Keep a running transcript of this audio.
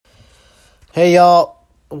Hey y'all,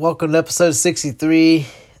 welcome to episode 63.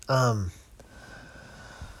 Thanks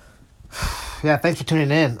for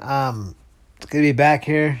tuning in. It's good to be back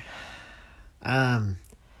here.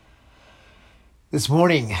 This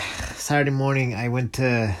morning, Saturday morning, I went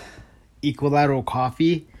to Equilateral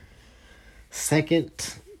Coffee. Second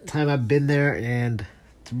time I've been there, and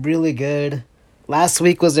it's really good. Last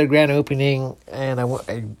week was their grand opening, and I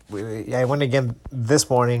went again this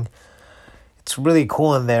morning. It's really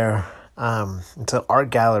cool in there. It's an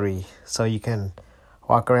art gallery, so you can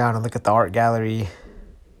walk around and look at the art gallery,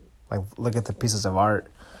 like look at the pieces of art,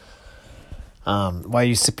 while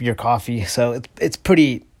you sip your coffee. So it's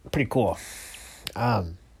pretty cool.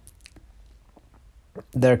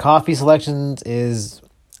 Their coffee selections is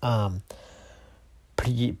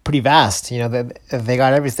pretty vast. You know, they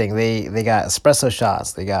got everything. They got espresso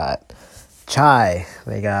shots, they got chai,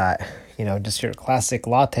 they got, just your classic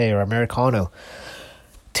latte or Americano.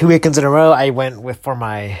 2 weekends in a row, I went for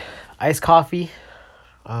my iced coffee,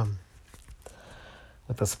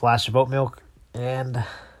 with a splash of oat milk, and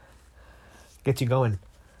get you going.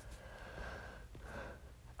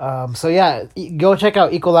 Go check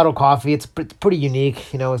out Equilateral Coffee. It's pretty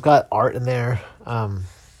unique. It's got art in there.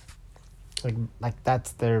 Like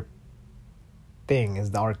that's their thing, is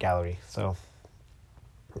the art gallery. So,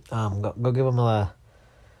 go give them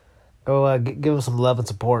give them some love and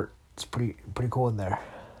support. It's pretty cool in there.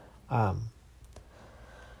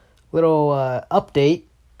 Little update.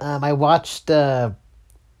 I watched Venom: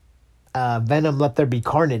 Let There Be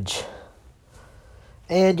Carnage,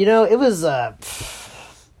 and it was I'm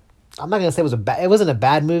not gonna say it wasn't a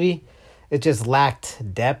bad movie. It just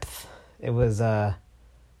lacked depth. It was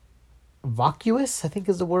vacuous, I think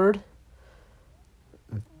is the word.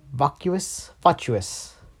 Vacuous,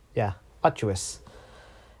 yeah, vacuous.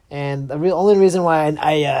 And the only reason why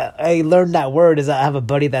I learned that word is I have a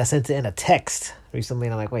buddy that sent it in a text recently,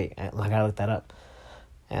 and I'm like, wait, I gotta look that up.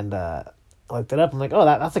 And I looked it up. I'm like, oh,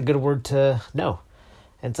 that's a good word to know.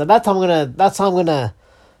 And so that's how I'm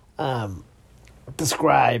gonna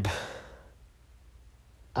describe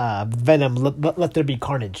Venom. Let There Be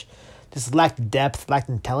Carnage. Just lacked depth, lacked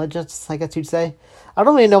intelligence, I guess you'd say. I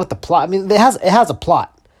don't really know what the plot. I mean, it has a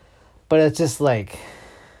plot, but it's just like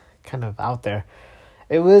kind of out there.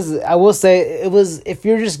 I will say, if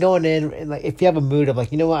you're just going in, and like, if you have a mood of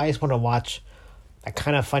like, I just want to watch a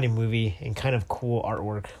kind of funny movie and kind of cool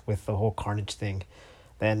artwork with the whole Carnage thing,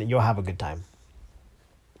 then you'll have a good time.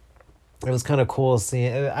 It was kind of cool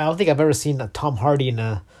seeing. I don't think I've ever seen Tom Hardy in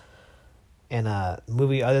a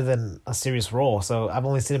movie other than a serious role. So I've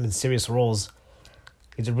only seen him in serious roles.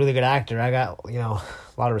 He's a really good actor. I got a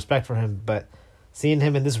lot of respect for him, but seeing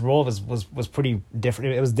him in this role was pretty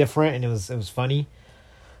different. It was different, and it was funny.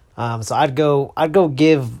 So I'd go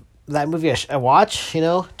give that movie a watch,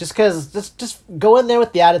 just because, just go in there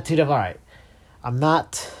with the attitude of, all right, I'm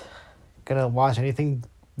not gonna watch anything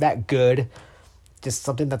that good, just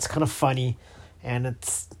something that's kind of funny, and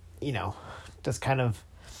it's, just kind of,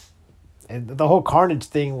 and the whole Carnage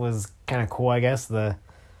thing was kind of cool, I guess, the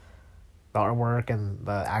artwork and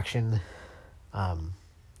the action,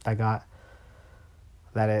 I got,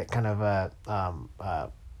 that it kind of,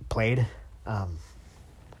 played,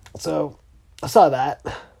 so I saw that.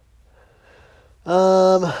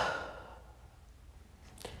 I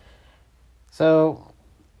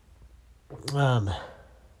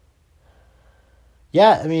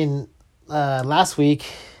mean, last week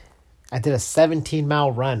I did a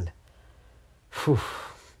 17-mile run. Whew,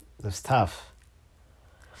 it was tough.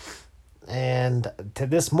 And to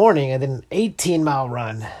this morning, I did an 18-mile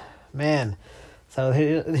run. Man, so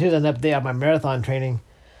here's an update on my marathon training.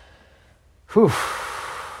 Whew.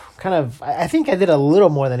 I think I did a little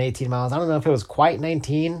more than 18 miles. I don't know if it was quite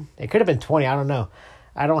 19. It could have been 20. I don't know.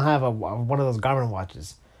 I don't have one of those Garmin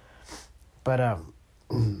watches. But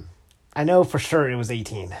I know for sure it was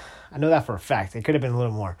 18. I know that for a fact. It could have been a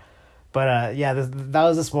little more. But that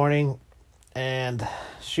was this morning. And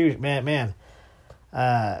shoot, man.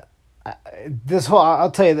 I'll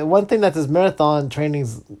tell you, the one thing that this marathon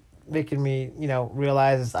training's making me,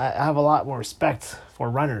 realize is I have a lot more respect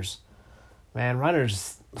for runners. Man,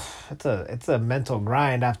 runners, it's a mental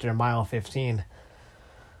grind after a mile 15.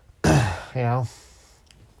 And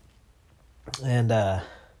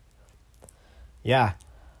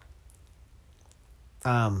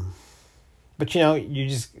but you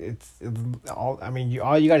just, all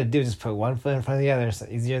you got to do is just put one foot in front of the other. It's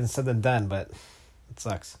easier said than done, but it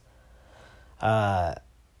sucks. During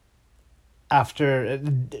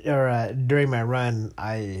my run,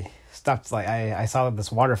 I stopped, I saw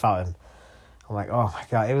this water fountain. I'm like, oh my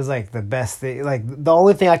God, it was like the best thing. Like, the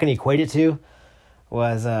only thing I can equate it to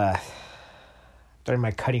was during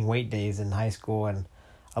my cutting weight days in high school and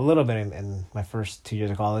a little bit in my first 2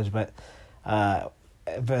 years of college, but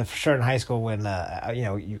for sure in high school when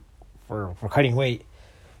for cutting weight,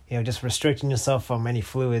 just restricting yourself from any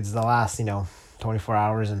fluids the last 24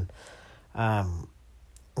 hours, and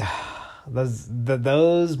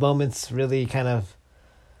those moments really kind of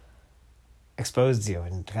exposed you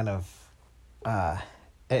and kind of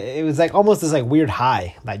it was like almost this like weird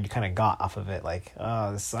high that you kind of got off of it, like,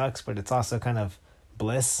 oh, this sucks, but it's also kind of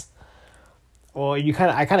bliss. Well,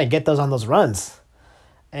 I kind of get those on those runs.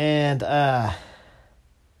 And I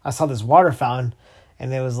saw this water fountain,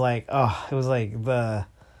 and it was like, it was like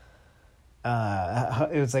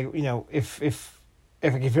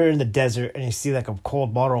if you're in the desert and you see like a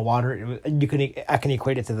cold bottle of water, I can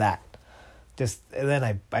equate it to that. And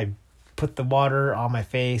then I put the water on my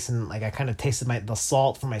face, and like I kind of tasted the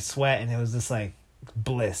salt from my sweat, and it was just like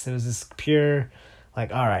bliss. It was just pure,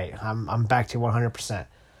 like, all right, I'm back to 100%.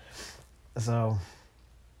 So,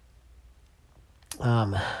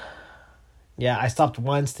 yeah, I stopped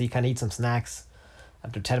once to kind of eat some snacks.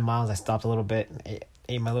 After 10 miles, I stopped a little bit and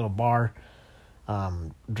ate my little bar,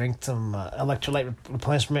 drank some electrolyte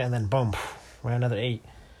replenishment, and then boom, ran another 8.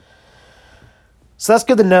 So that's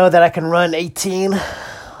good to know that I can run 18.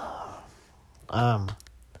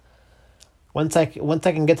 Once I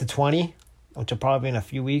can get to 20, which will probably be in a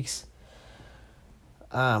few weeks,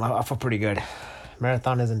 I feel pretty good.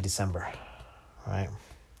 Marathon is in December, right?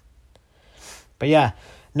 But yeah,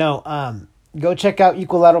 no, go check out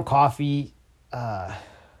Equilateral Coffee,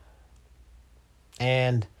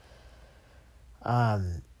 and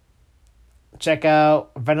check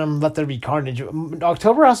out Venom Let There Be Carnage.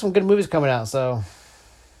 October has some good movies coming out, so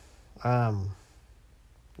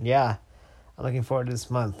yeah, I'm looking forward to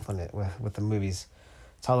this month with the movies.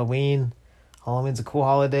 It's Halloween. Halloween's a cool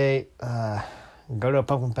holiday. Go to a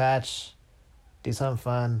pumpkin patch. Do something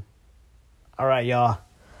fun. All right, y'all.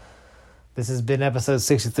 This has been episode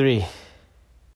 63.